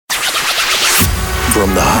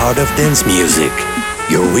from the heart of dance music,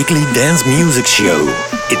 your weekly dance music show.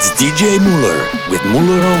 It's DJ Muller with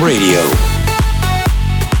Muller on Radio.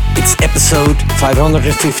 It's episode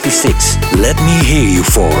 556. Let me hear you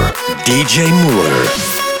for DJ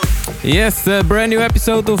Muller. Yes, a brand new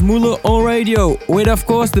episode of Muller on Radio, with of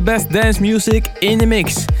course the best dance music in the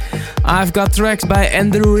mix. I've got tracks by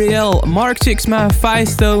Andrew Riel, Mark Sixma,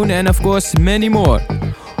 Firestone and of course many more.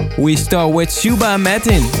 We start with Shuba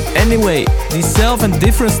Matin, Anyway, the Self and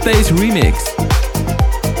Different Stage remix.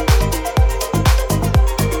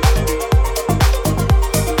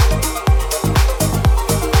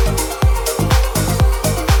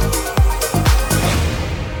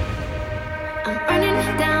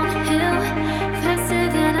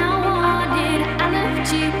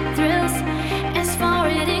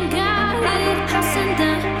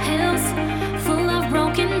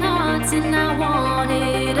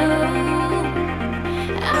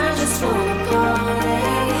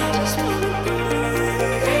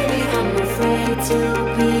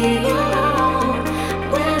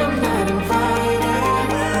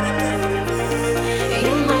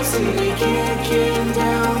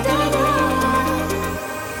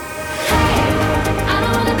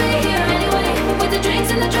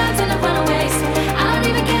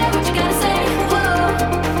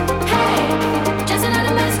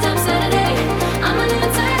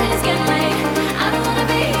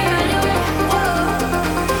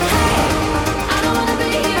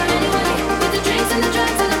 Drinks and the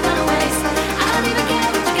drugs and the runaways.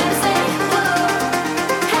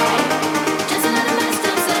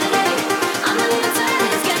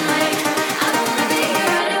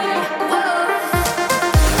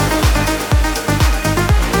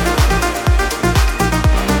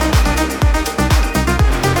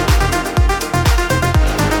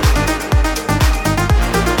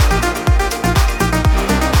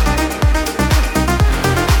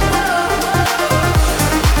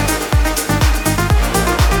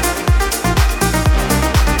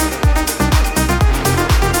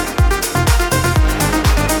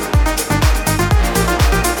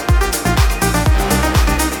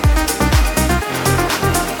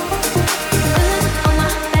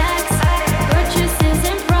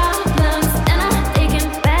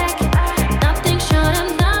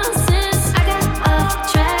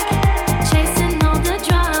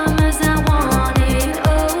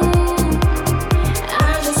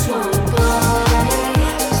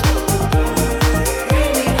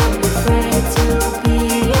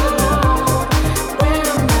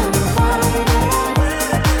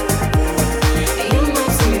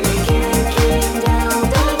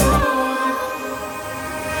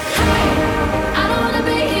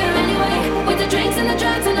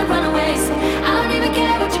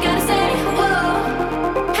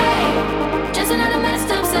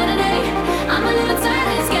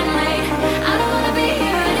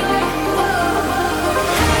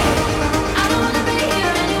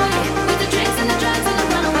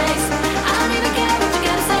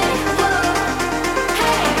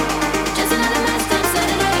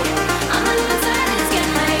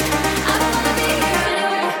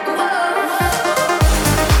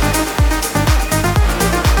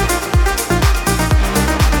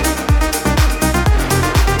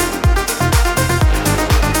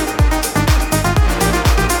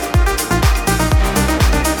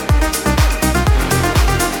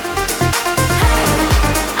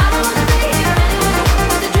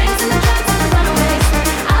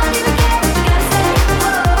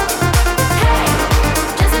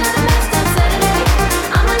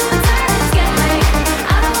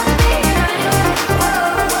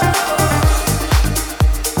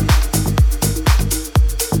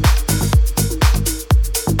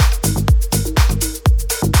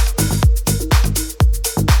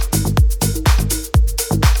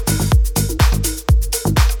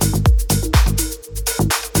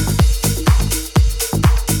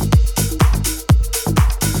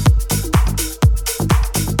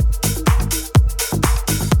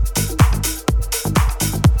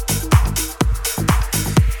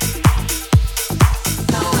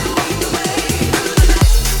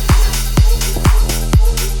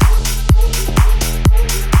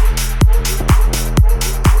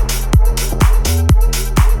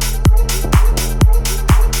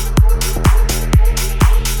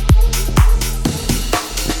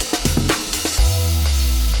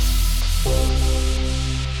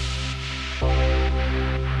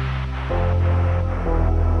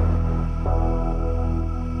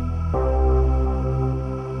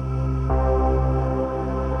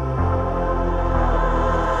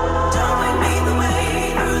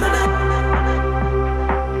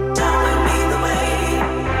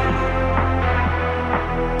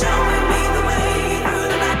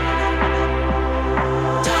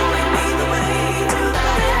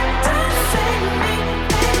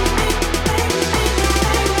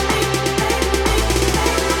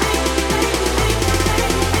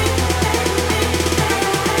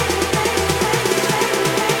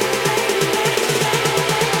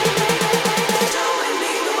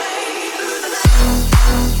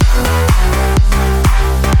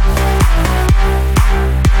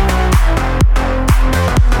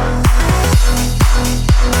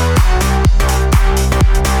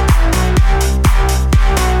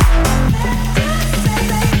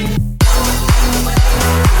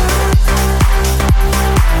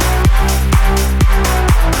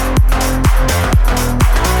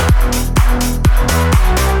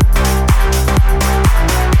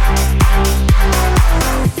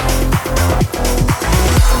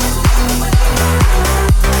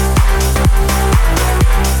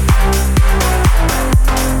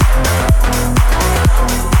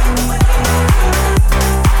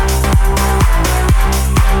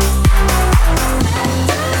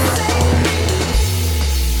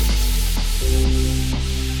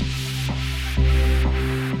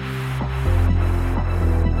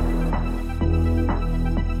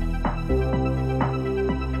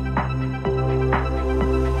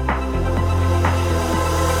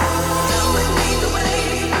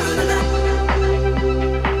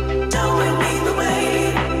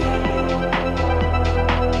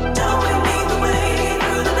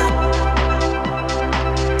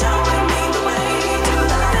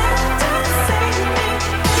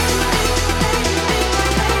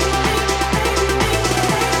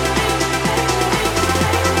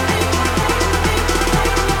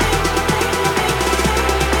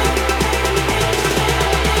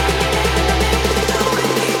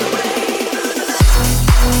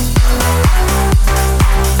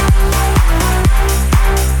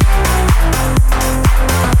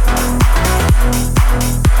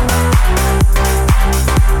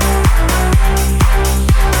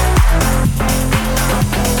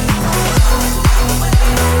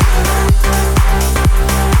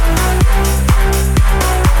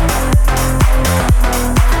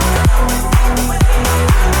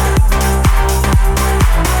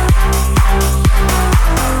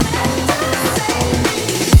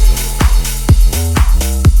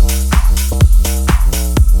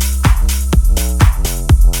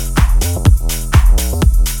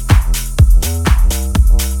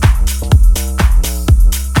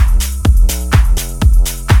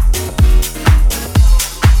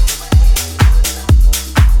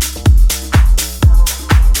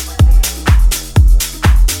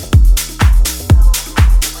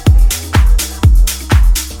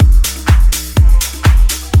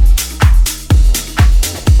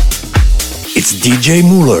 DJ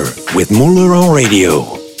Muller with Muller on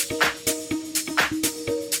Radio.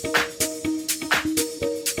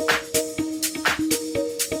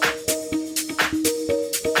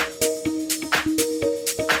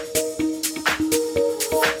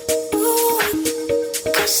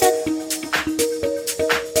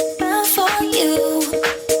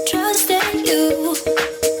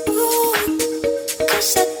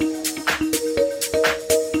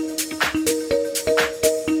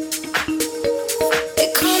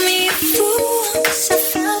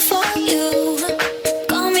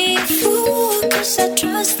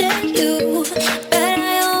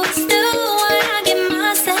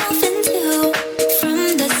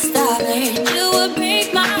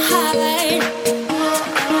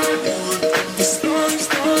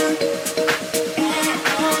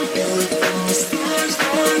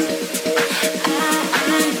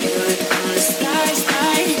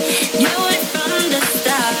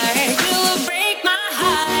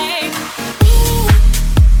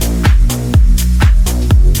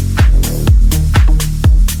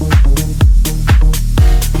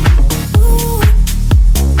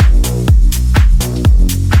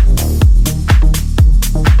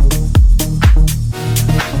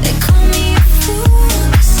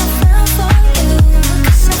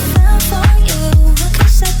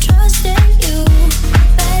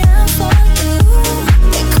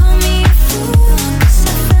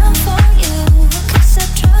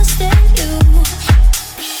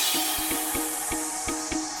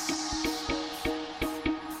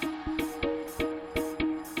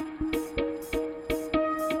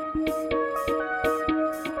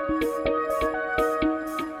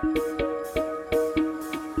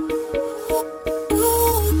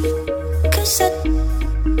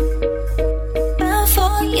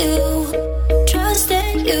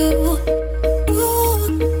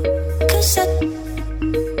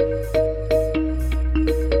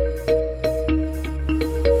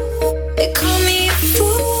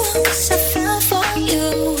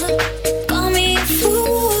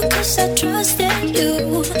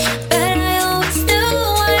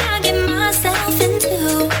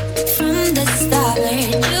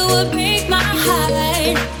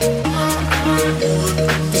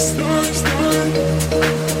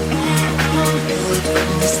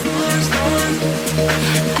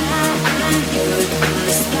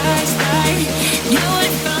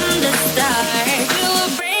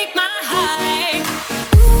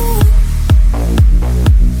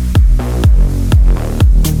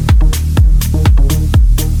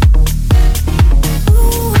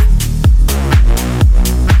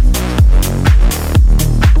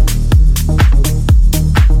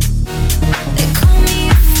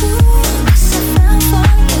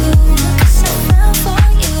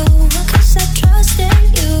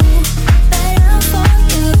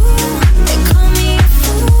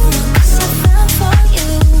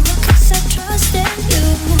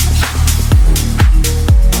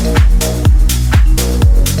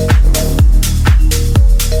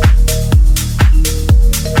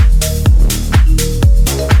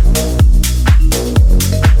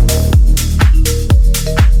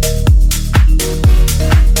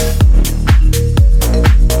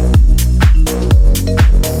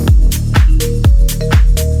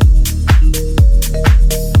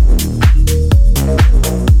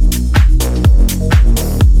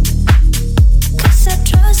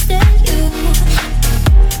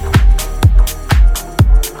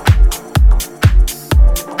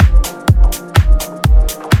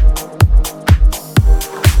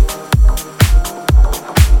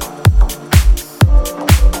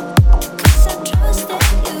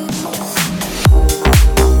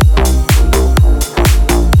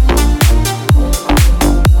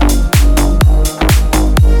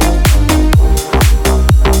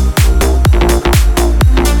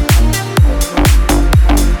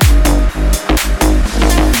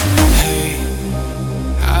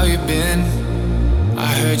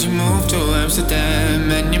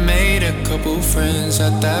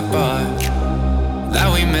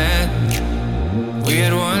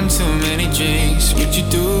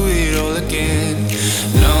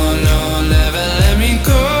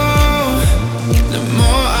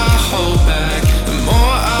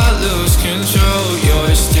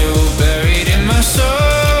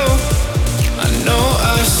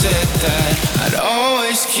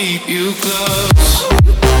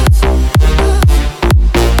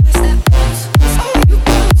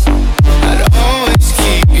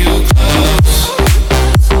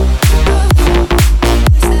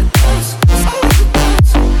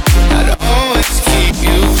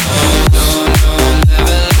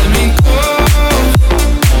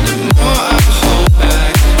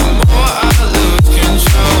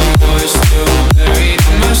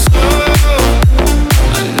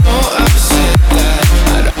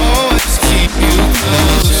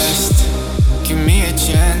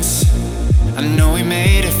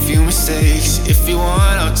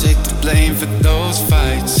 for those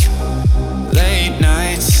fights. Late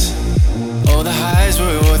nights, all the highs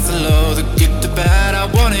were worth the low. The good, the bad, I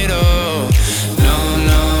want it all. No,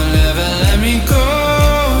 no, never let me go.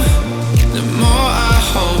 The more I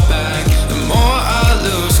hold back, the more I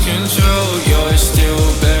lose control. You're still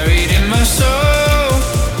buried in my soul.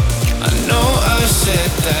 I know I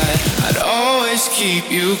said that I'd always keep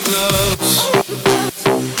you close.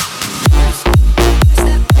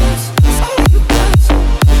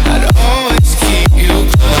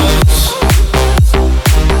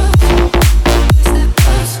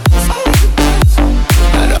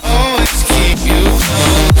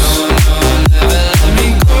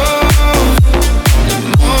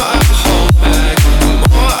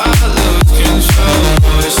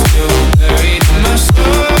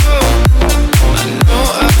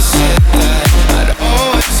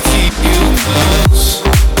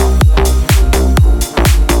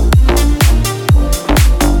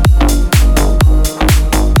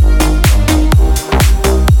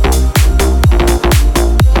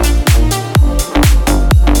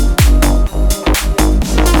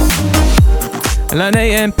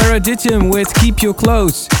 Lane and Paradigium with Keep You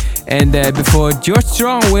Close. And before George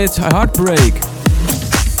Strong with Heartbreak.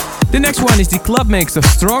 The next one is the club mix of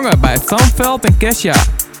Stronger by Thumfeld and Kesha.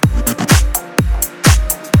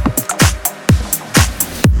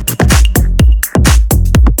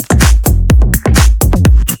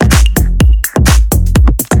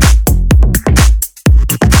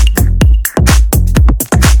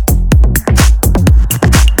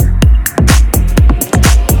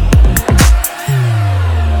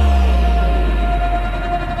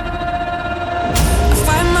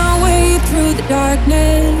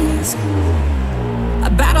 Darkness, a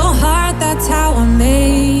battle heart, that's how I'm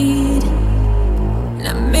made. And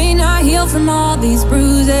I may not heal from all these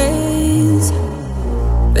bruises,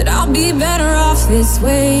 but I'll be better off this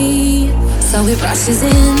way. So it rushes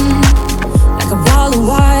in like a wall of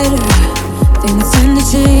water, things tend to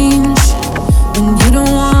change when you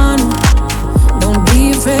don't want to. Don't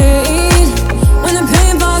be afraid when the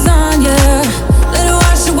pain falls on you. Let it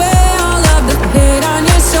wash away all of the hate on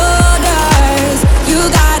your shoulders. You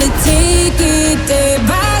gotta take it day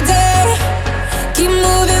by day. Keep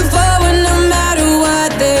moving forward no matter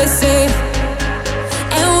what they say.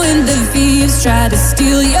 And when the thieves try to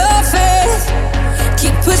steal your faith,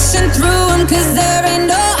 keep pushing through them, cause there ain't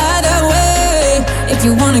no other way. If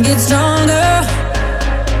you wanna get stronger,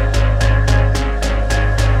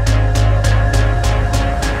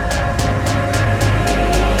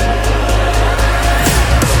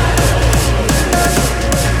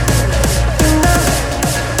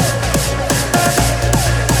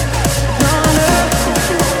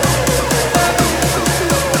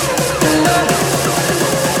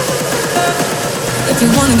 if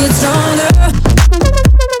you wanna get stronger.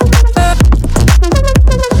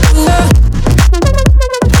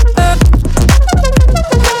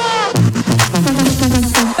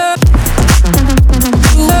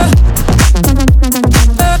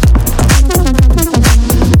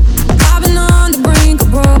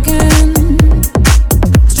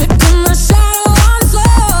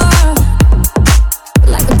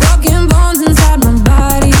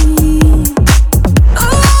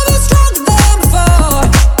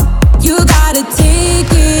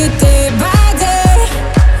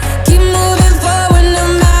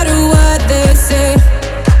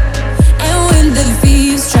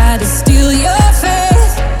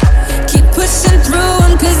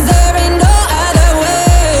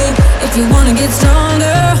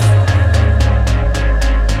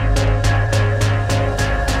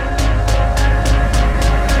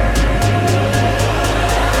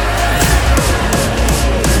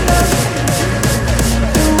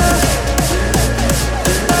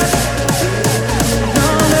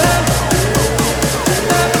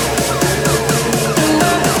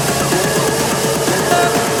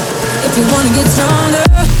 If you wanna get stronger,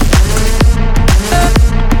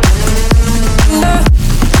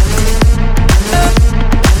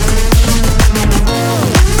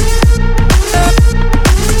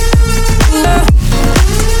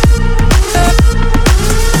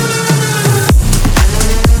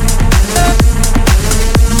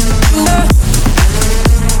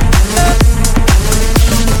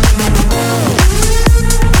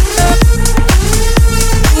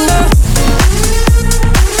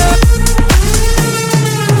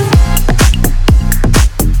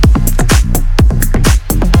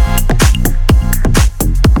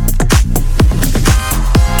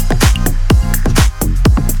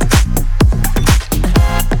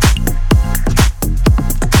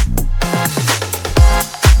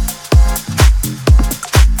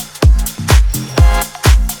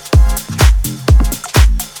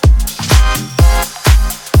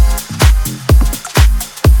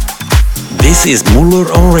 This is Muller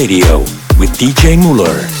on Radio with DJ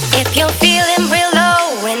Muller. If you're feeling real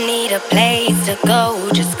low and need a place to go,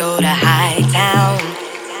 just go to Hightown.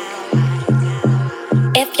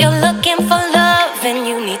 If you're looking for love and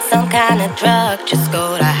you need some kind of drug, just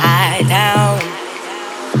go to Hightown.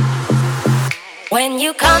 When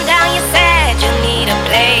you calm down, you're sad, you need a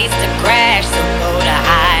place to crash, so go to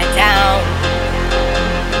Hightown.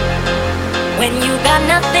 When you got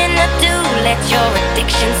nothing to do, let your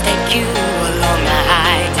addictions take you along to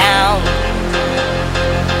Hightown.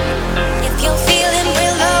 If you're feeling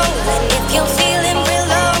real low, and if you're feeling real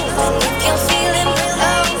low, and if you're feeling real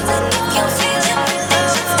low, and if you're feeling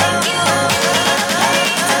real low,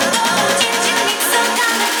 you need some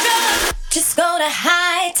kind of drug, just go to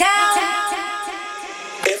Hightown.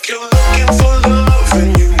 If you're looking for love and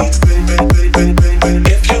you need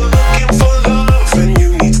if you're looking for love and you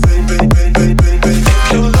need if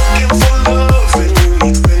you're looking for love and you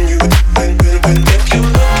need if you're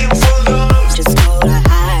looking for love, Just go to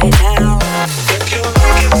Hightown. if you're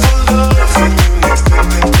looking for love and you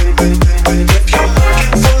need if you're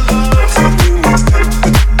looking for love and you need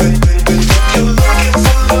if you're looking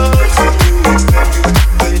for love and you need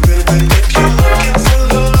if you're looking for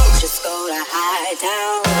love, Just go to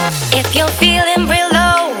Hightown. If you're feeling real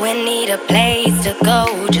low and need a place to go,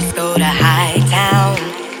 just go to Hightown.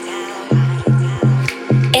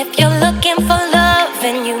 If you're looking for love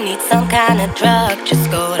and you need some kind of drug, just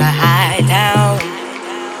go to Hightown.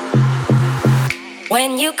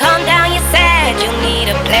 When you calm down, you're sad, you need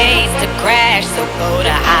a place to crash, so go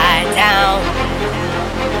to Hightown.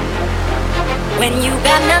 When you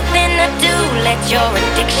got nothing to do, let your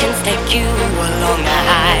addictions take you along to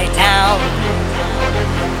Hightown.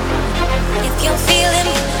 If you're feeling,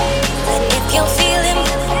 and if you're feeling,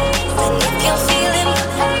 and if you're feeling,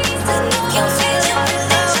 and if you're feeling,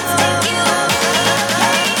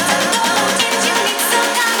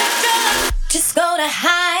 just go to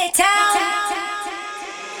Hightown.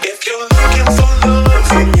 if you're looking for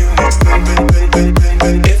love and you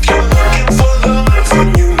need if you're looking for love and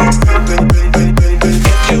you need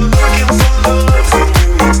if you're looking for love and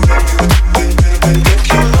you need if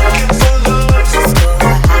you're looking for love, Just go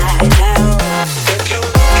to Hightown. if you're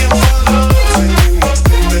looking for love and you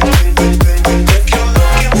need if you're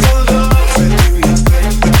looking for love and you need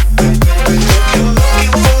if you're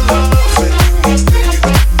looking for love and you need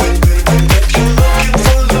if you're looking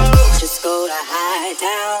for love, Just go to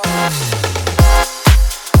Hightown.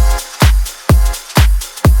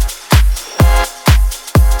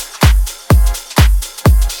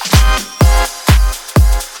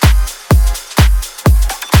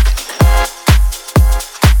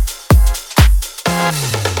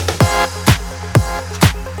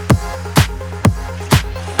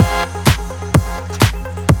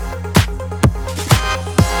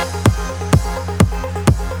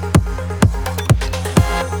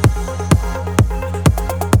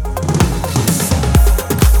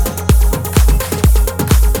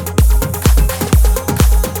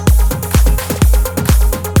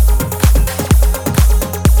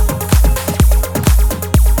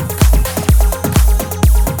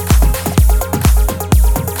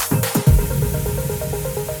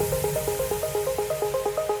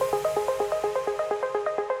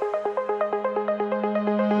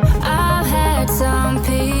 I've had some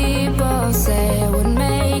people say I would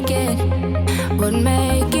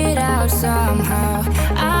make it out somehow.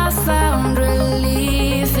 I found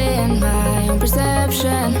relief in my own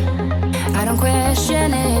perception. I don't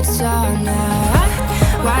question it, so now I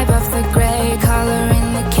wipe off the gray color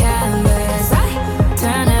in the canvas. I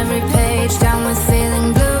turn every page down with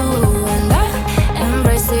feeling blue, and I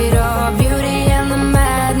embrace it all, beauty and the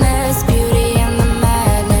madness, beauty and the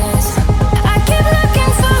madness. I keep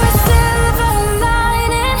looking for a silver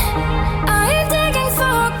lining. I ain't digging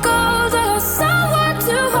for gold or someone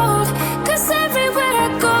to hold, 'cause everywhere I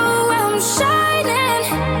go I'm shining,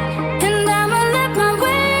 and I'ma let my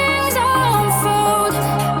wings unfold.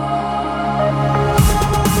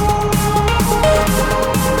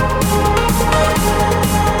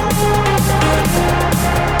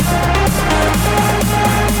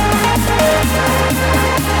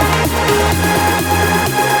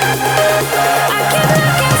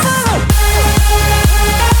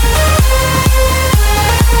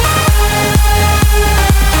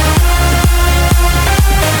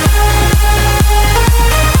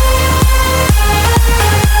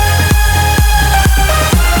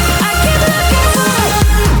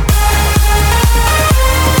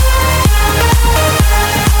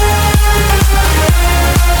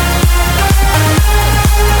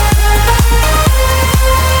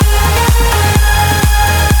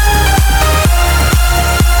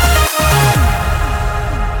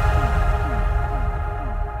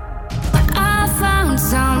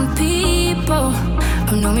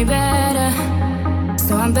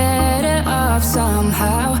 I'm better off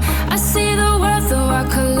somehow. I see the world through a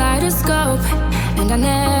kaleidoscope, and I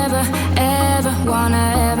never, ever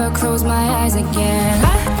wanna ever close my eyes again.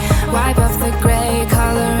 I wipe off the gray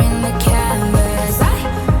color in the canvas.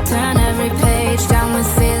 I turn every page down with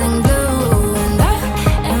feeling blue, and I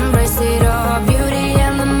embrace it all, beauty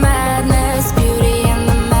and the madness, beauty and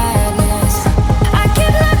the madness. I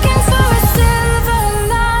keep looking for a silver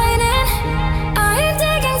lining. I ain't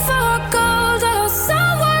digging for gold or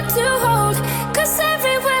someone to hold, 'cause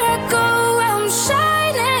everywhere I go I'm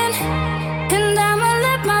shining, and I'ma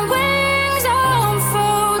let my wings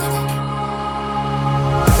unfold.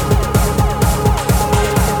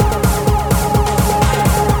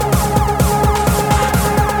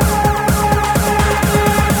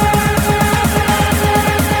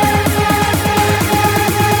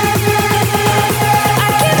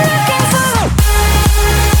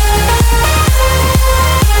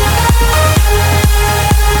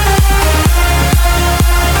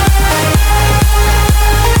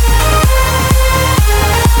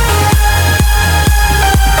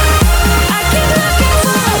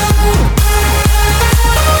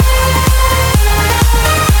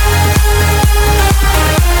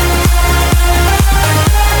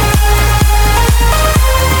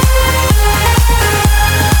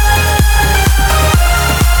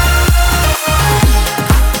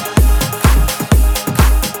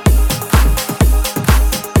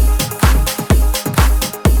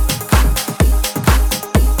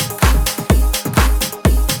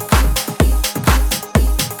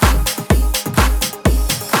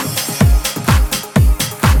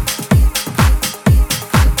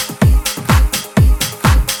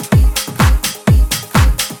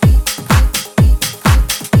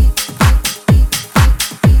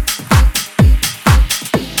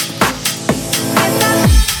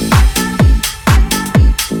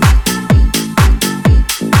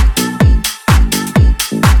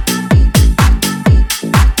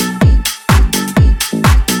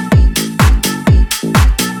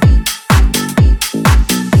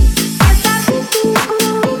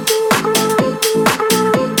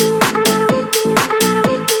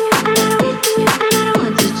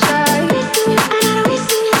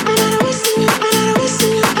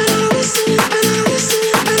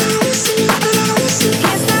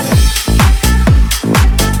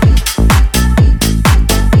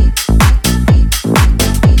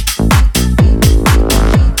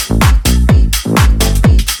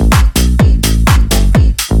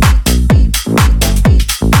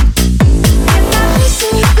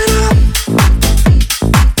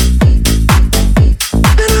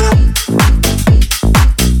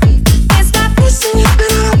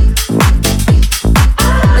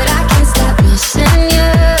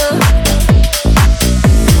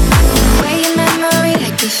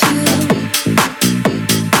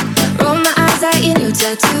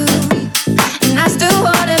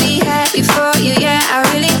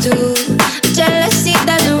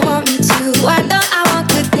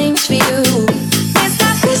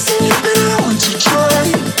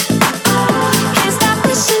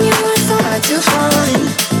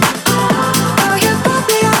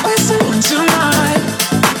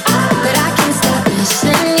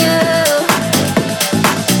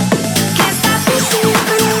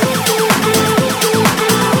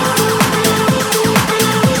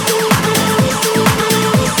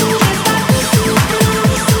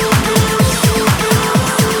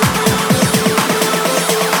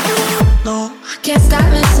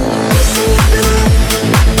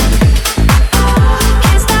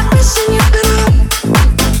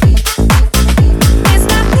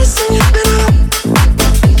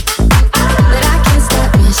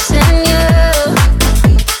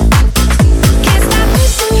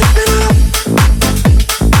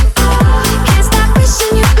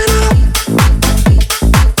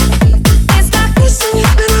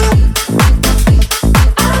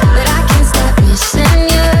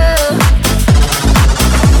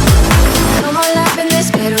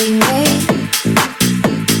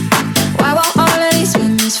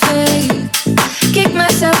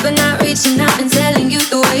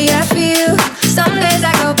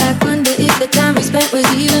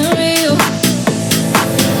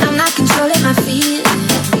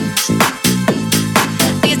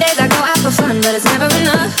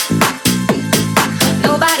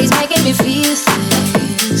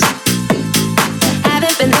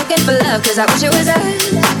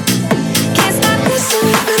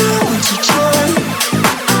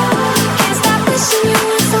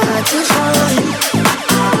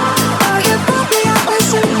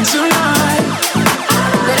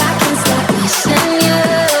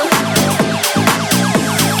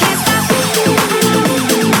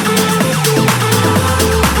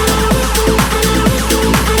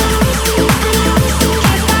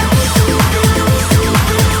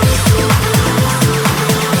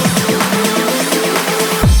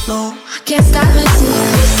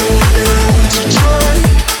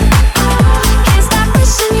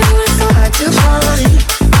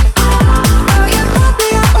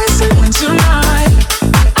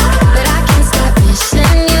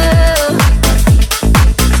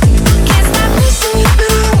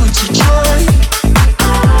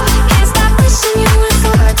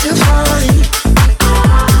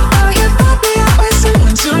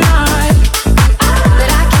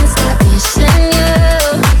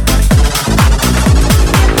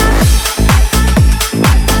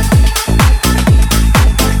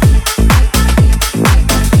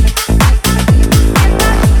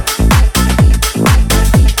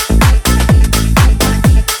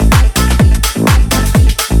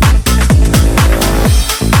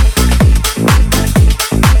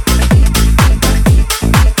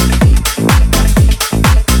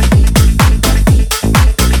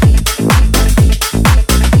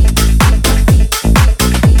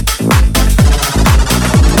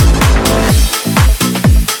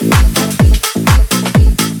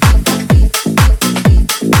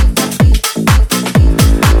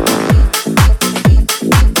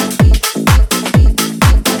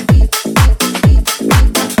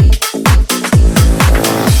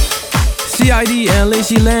 CID and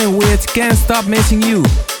Lizzie Lane with Can't Stop Missing You.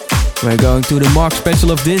 We're going to the Mark special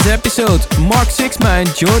of this episode. Mark Sixma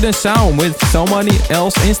and Jordan Sound with Somebody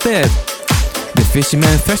Else Instead. The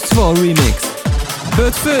Fisherman Festival remix.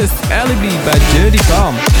 But first, Alibi by Jody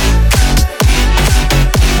Palm.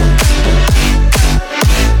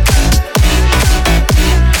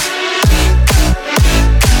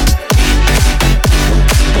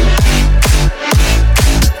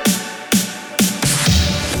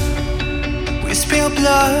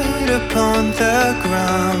 Blood upon the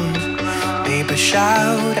ground, neighbors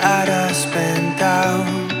shout at us, bend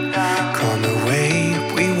down. Come away,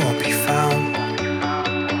 we won't be found.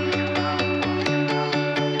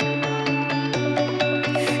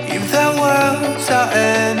 If the world's our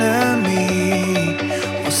enemy,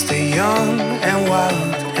 we'll stay young and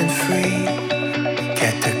wild and free.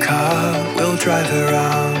 Get the car, we'll drive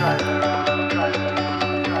around.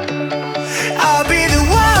 I'll be the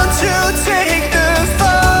one to take the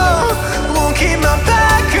fall. Won't keep my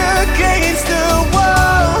back against the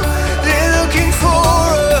wall. They're looking for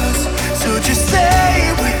us, so just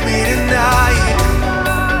stay with me tonight,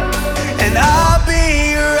 and I'll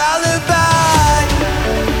be your alibi.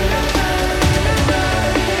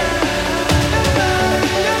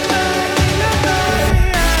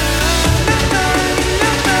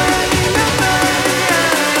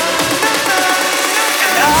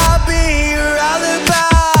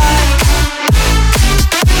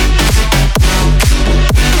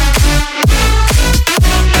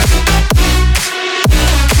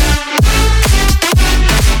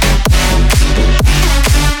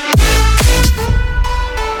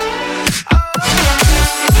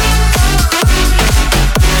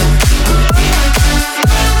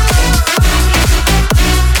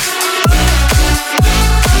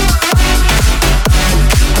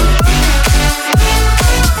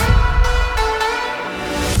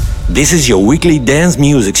 This is your weekly dance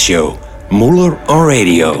music show, Muller on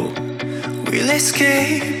Radio. We'll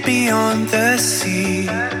escape beyond the sea,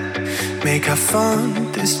 make our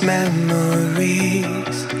fondest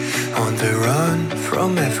memories, on the run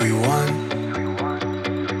from everyone.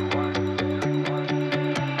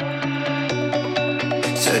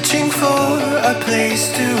 Searching for a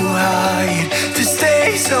place to hide, to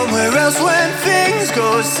stay somewhere else when things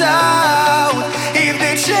go south. If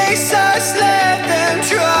they chase us, let them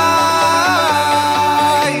try.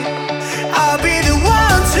 I'll be the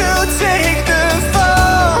one to take the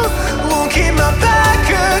fall. Won't keep my back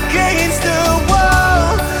against the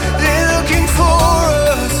wall. They're looking for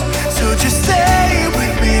us, so just stay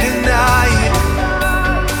with me tonight,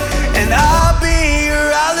 and I'll be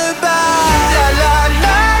your alibi. La la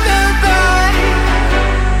la.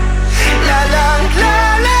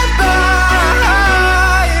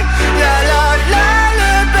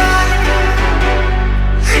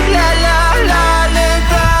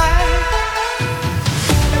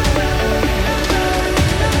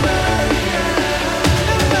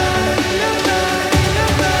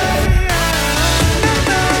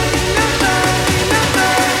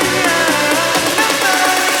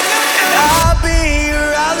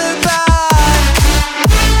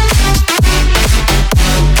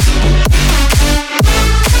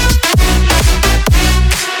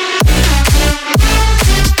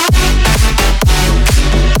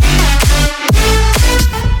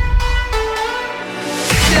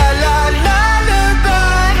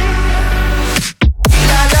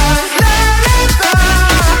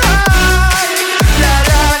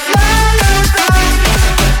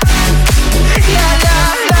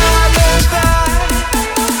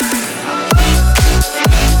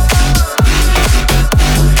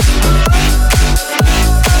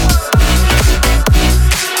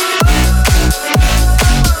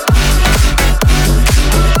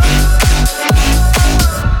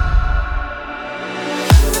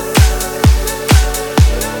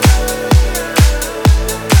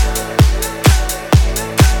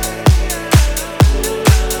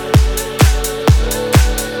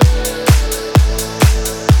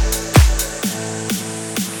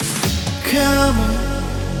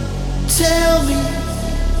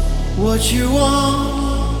 What you want,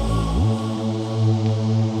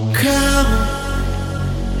 come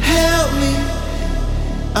help me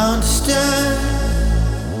understand.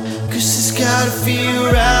 'Cause it's gotta feel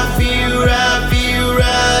right, feel right, feel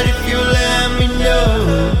right if you let me know.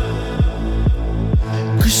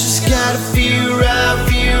 'Cause it's gotta feel right,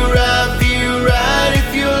 feel right, feel right if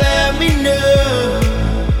you let me know.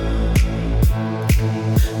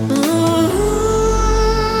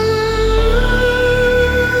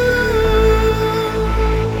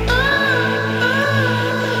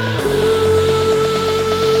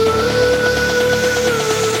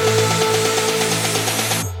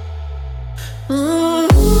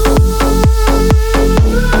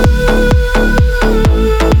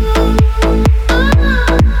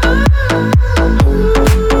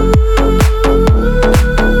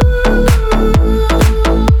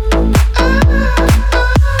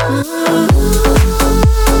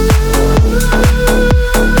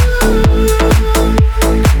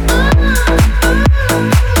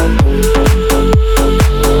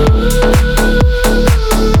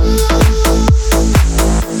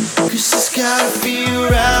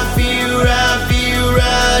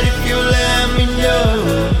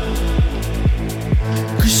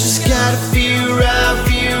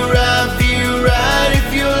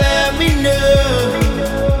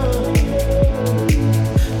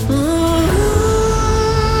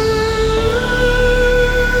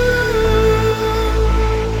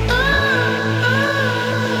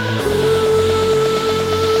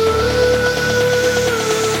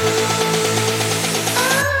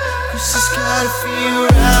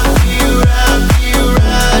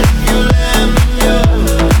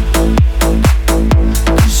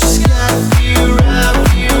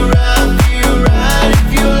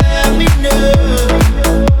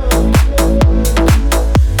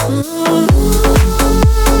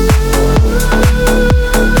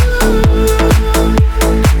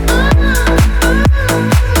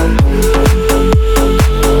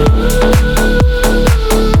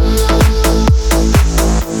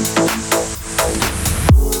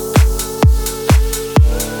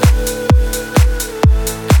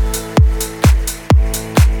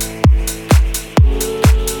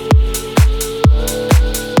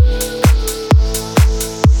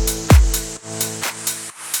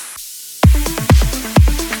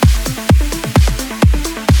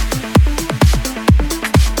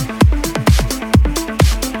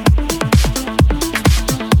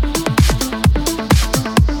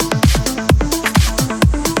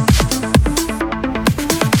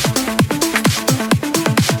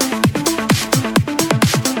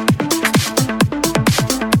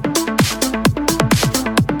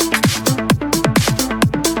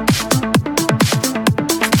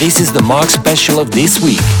 this is the Mark special of this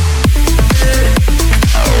week.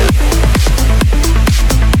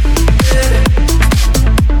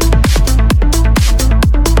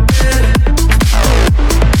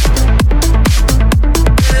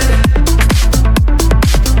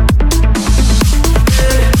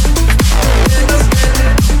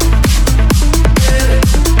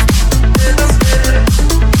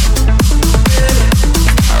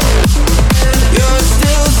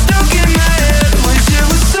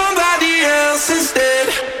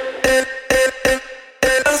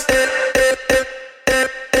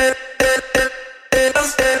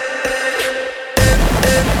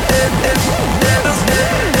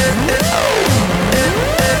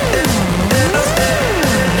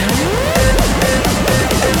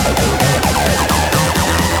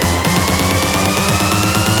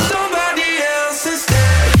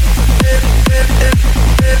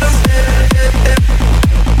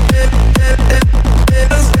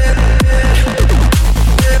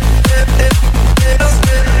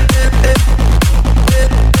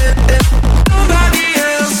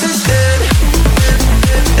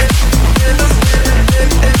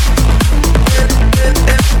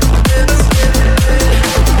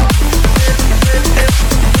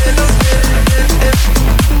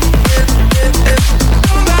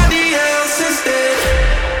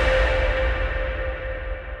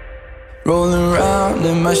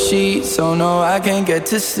 So no, I can't get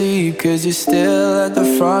to sleep, 'cause you're still at the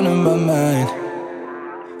front of my mind.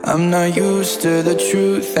 I'm not used to the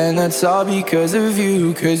truth, and that's all because of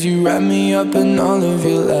you, 'cause you wrap me up in all of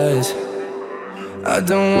your lies. I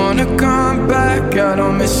don't wanna come back, I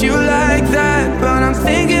don't miss you like that, but I'm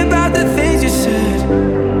thinking about the things you said.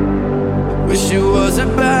 Wish it was a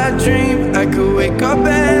bad dream, I could wake up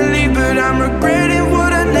and leave, but I'm regretting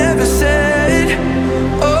what I never said.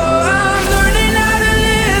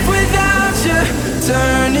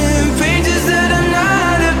 Turning pages that are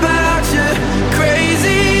not about you.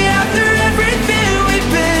 Crazy after everything we've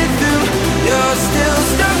been through. You're still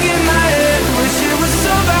stuck in my head. Wish it was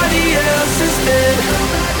somebody else instead.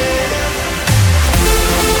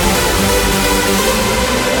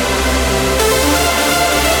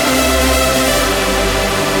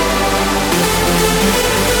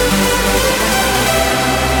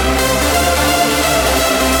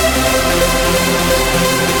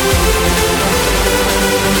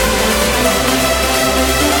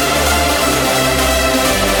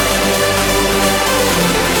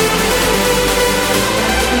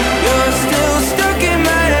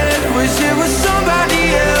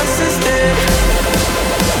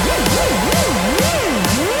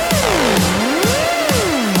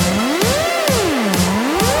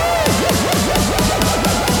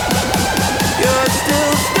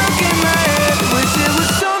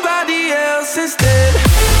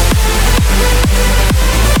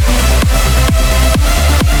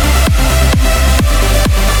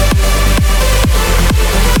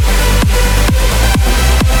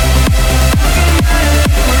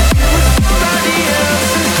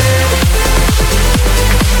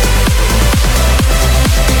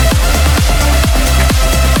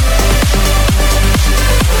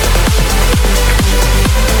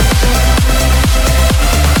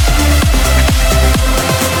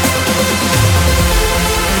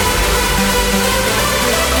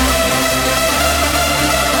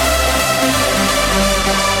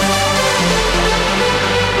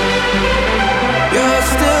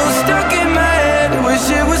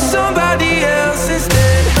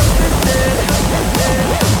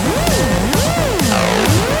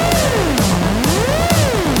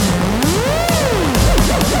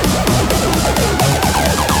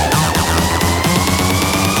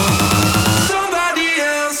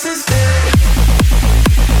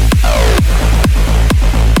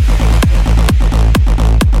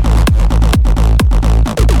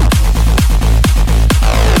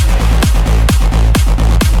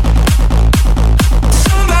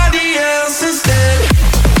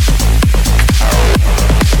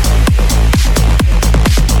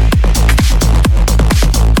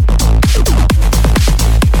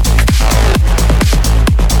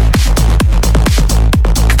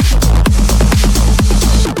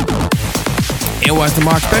 Was the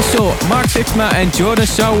Mark special, Mark Sixma and Jordan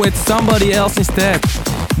Shaw with Somebody Else Instead,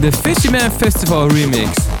 the Fisherman Festival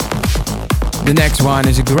remix. The next one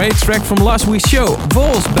is a great track from last week's show,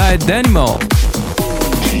 Vols by Danimal.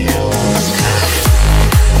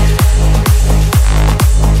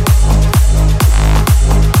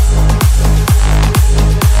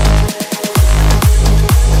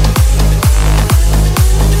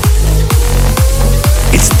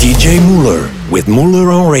 It's DJ Muller with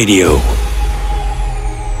Muller on Radio.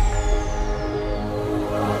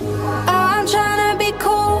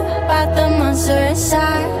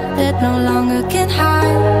 that no longer can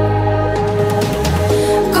hide.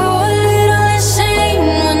 Go a little insane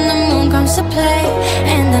when the moon comes to play,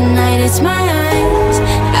 and the night is my eyes.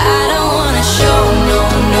 I don't wanna show, no,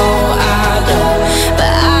 no, I don't,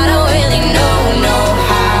 but I don't really know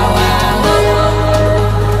how I will.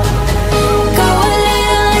 Go a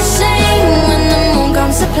little insane when the moon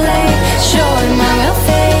comes to play, showing my real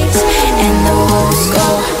face, and the wolves go.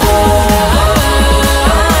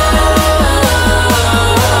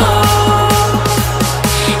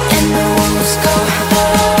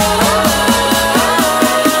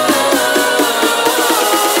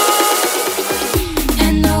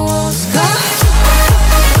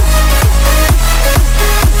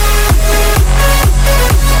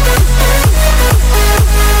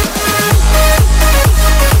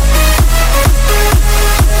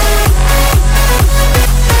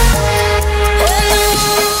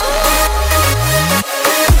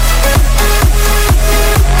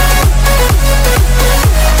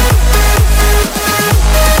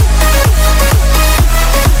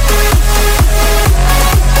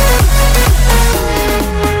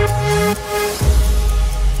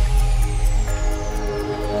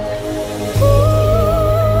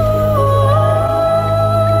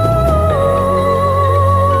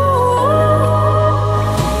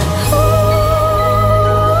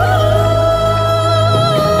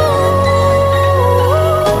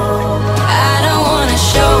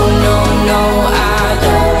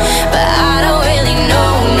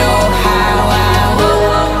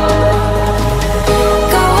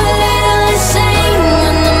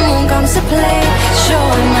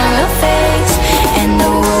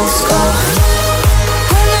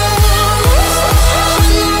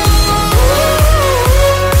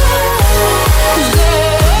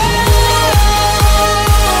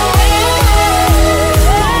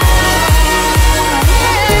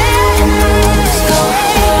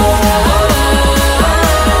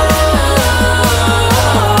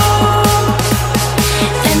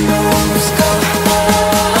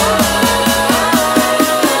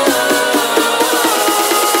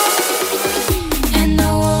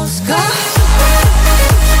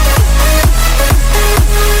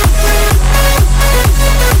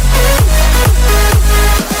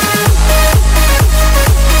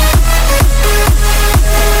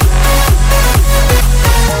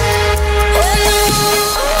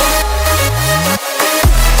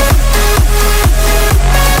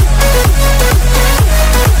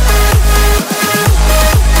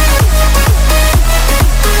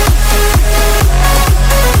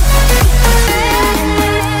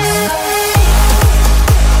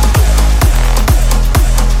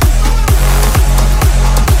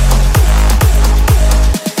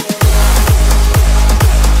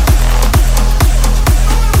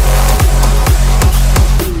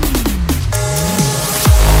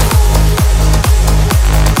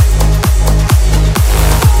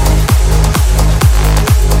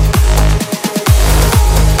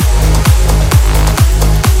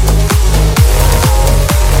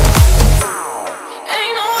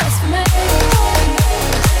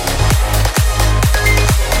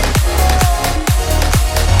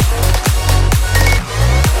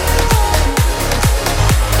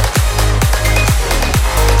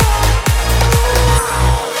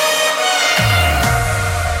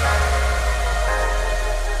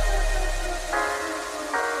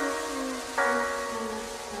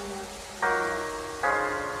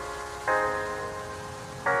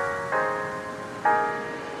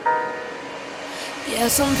 Yeah,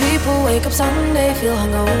 some people wake up Sunday, feel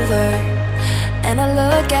hungover, and I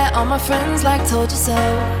look at all my friends like told you so.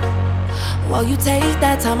 While you take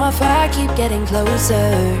that time off, I keep getting closer.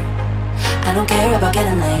 I don't care about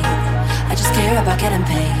getting late, I just care about getting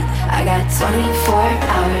paid. I got 24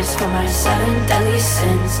 hours for my 7 deadly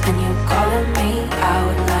sins, and you calling me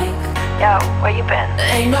out like, yo, where you been?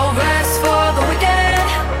 Ain't no rest for the wicked.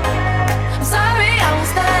 I'm sorry I won't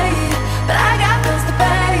stay, but I got bills to pay.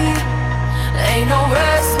 Ain't no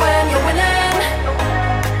rest when you're winning.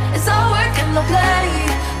 It's all work and no play,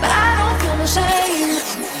 but I don't feel no shame.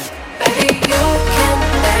 Baby, you can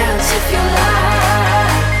dance if you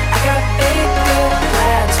like. I got bigger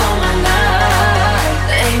plans for my night.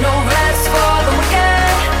 Ain't no rest for the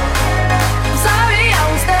wicked. I'm sorry I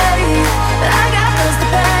won't stay, but I got bills to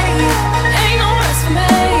pay. Ain't no rest for me.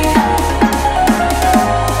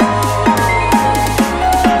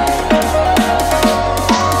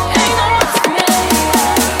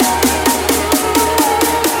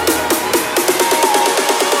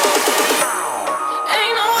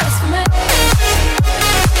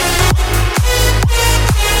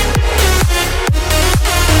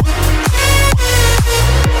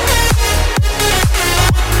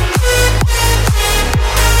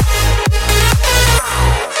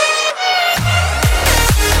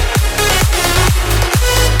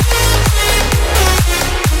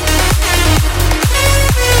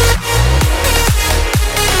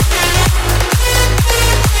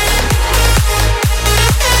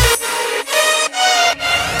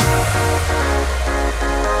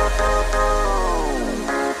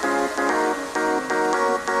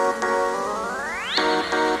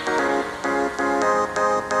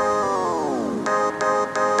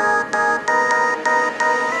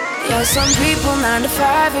 Some people 9 to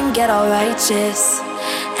 5 and get all righteous,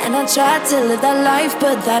 and I try to live that life,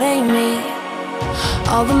 but that ain't me.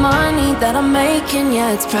 All the money that I'm making,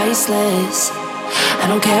 yeah, it's priceless.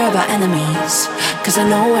 I don't care about enemies, cause I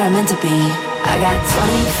know where I'm meant to be. I got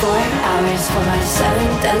 24 hours for my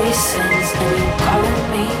 7 deadly sins, and you calling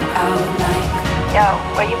me out like, yo,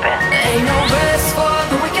 where you been? Ain't no rest for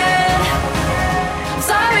the wicked. I'm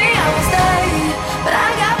sorry I will stay, but I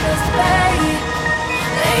got bills to pay.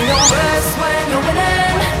 Ain't no rest when you're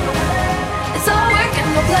winning. It's all work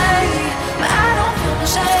and no play, but I don't feel no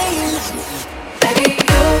shame. Baby,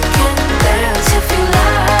 you can dance if you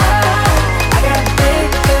like. I got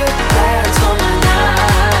bigger plans for my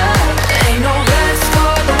night. Ain't no rest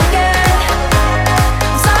for the wicked.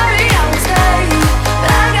 I'm sorry I will stay,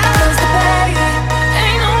 but I got bills to pay.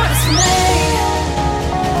 Ain't no rest for me.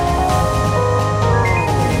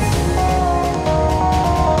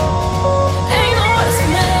 Ain't no rest for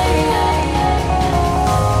me.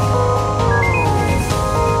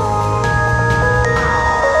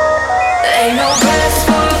 Ain't no rest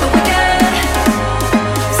for the wicked.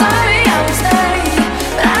 Sorry I will stay,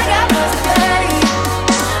 but I got bills to pay.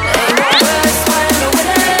 Ain't no rest when you're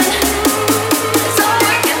winning. It's all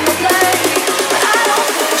work and no play, but I don't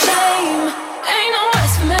feel shame. Ain't no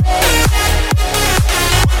rest for me.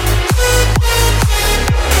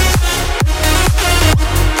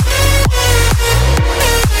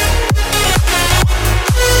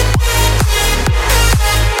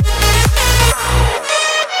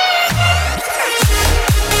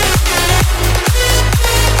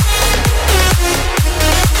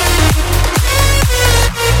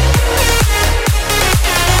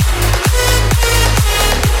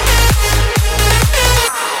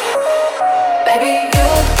 Baby, you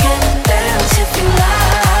can dance if you like.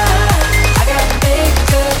 I got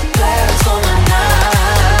bigger plans for my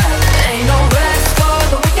night. Ain't no rest for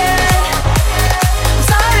the wicked. I'm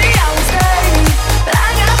sorry I will stay, but I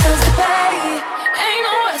got bills to pay. Ain't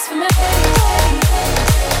no rest for me.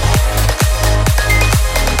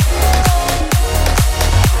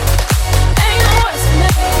 Ain't no rest for me.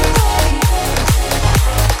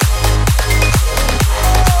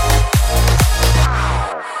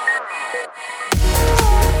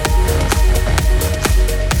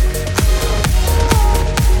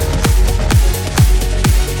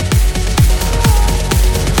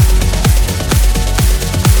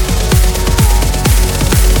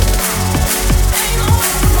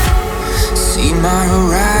 See my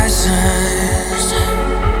horizons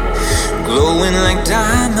glowing like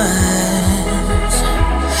diamonds.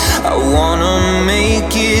 I wanna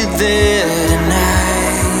make it there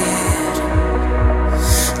tonight.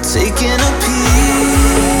 Taking a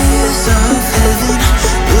piece of heaven,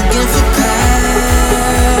 looking for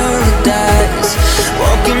paradise.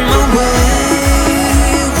 Walking my way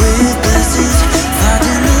with blessings,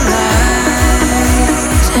 finding the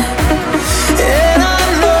light. And I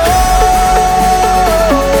know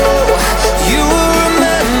you will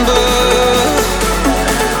remember.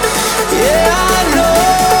 Yeah, I know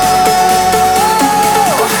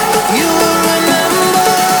you will remember.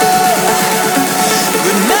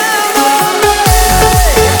 Remember me.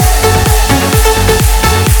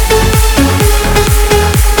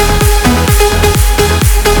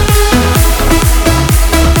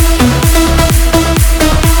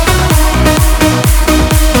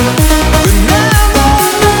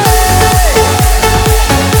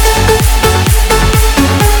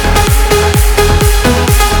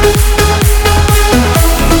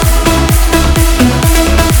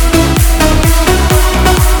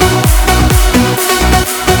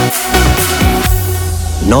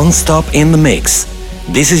 Non-stop in the mix.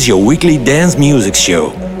 This is your weekly dance music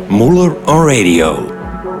show, Muller on Radio.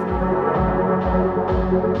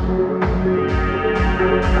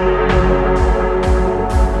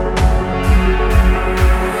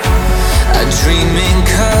 I dream in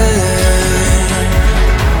color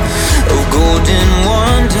of golden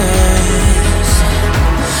wonders.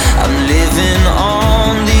 I'm living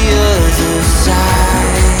on the other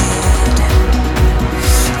side,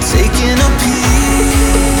 taking a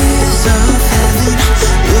piece of heaven,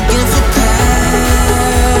 looking for paradise.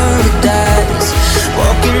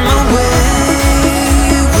 Walking my way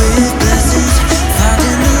with blessings,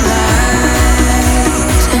 finding the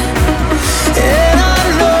light. And I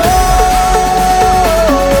know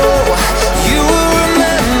you will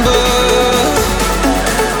remember.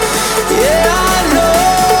 Yeah, I know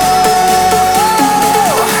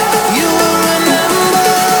you will remember.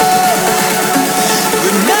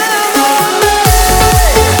 Remember me.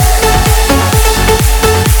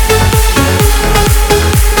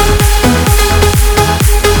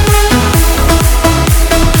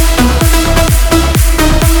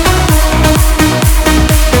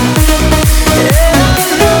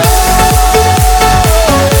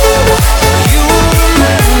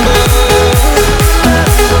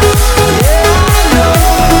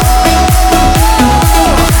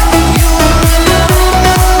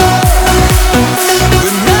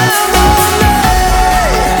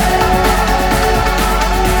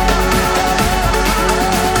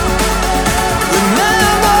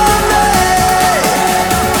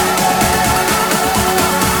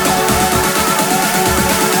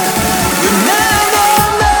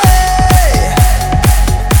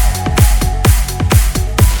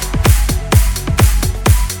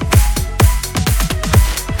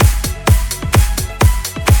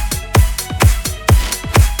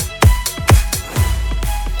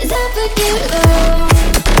 to go?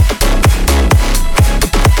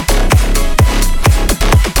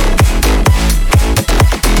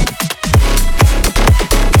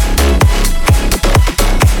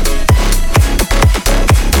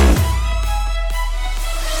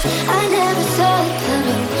 I never saw it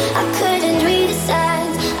coming. I couldn't read the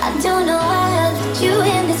signs. I don't know why I let you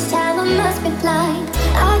in this time. I must be blind.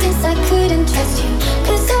 I guess I couldn't trust you,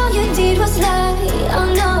 'cause all you did was lie. Oh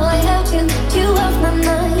no, I had to get you off my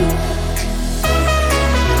mind.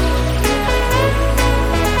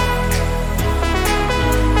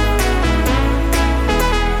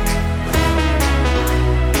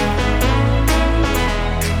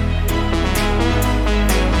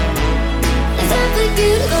 Is that for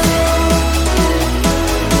you to go?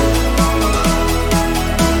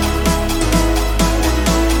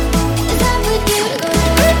 Is that for you to go?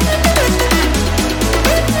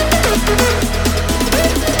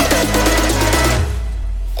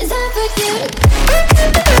 Is that for you to go? Is that for you to go?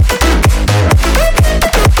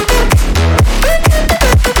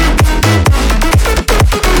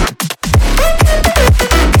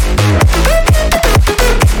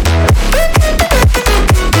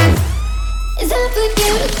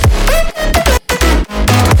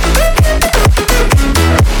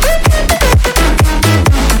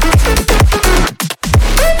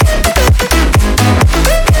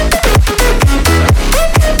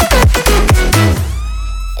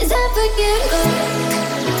 Is that for you to go?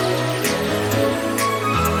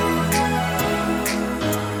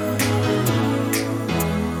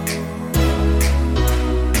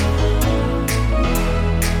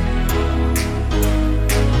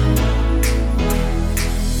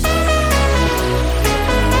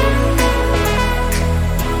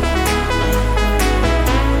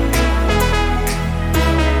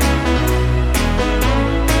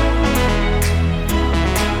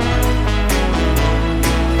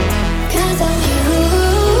 Cause of you,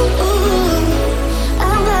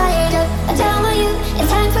 I'm wired up. I don't want you. It's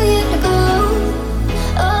time for you to go.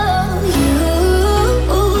 Oh, you,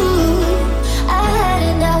 I had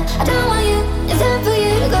it now. I don't want you. It's time for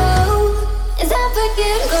you to go. It's time for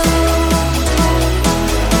you to go.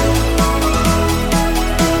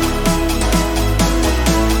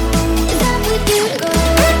 It's time for you to go.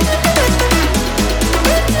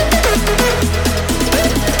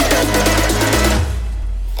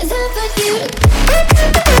 Is that for you?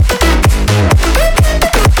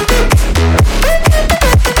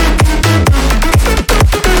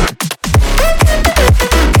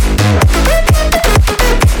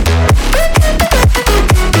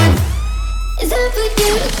 Is that for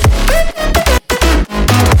you?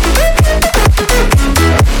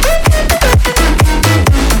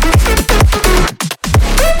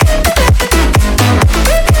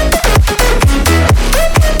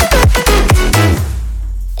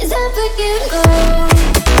 Is that for you to go?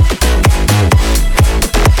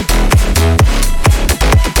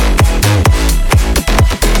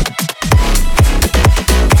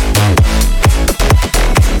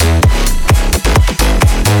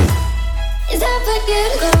 Is that for you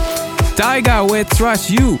to go? Taiga with Trust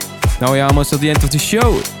You. Now we're almost at the end of the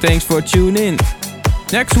show. Thanks for tuning in.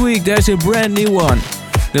 Next week there's a brand new one.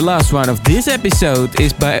 The last one of this episode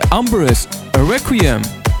is by Ambrose, a Requiem.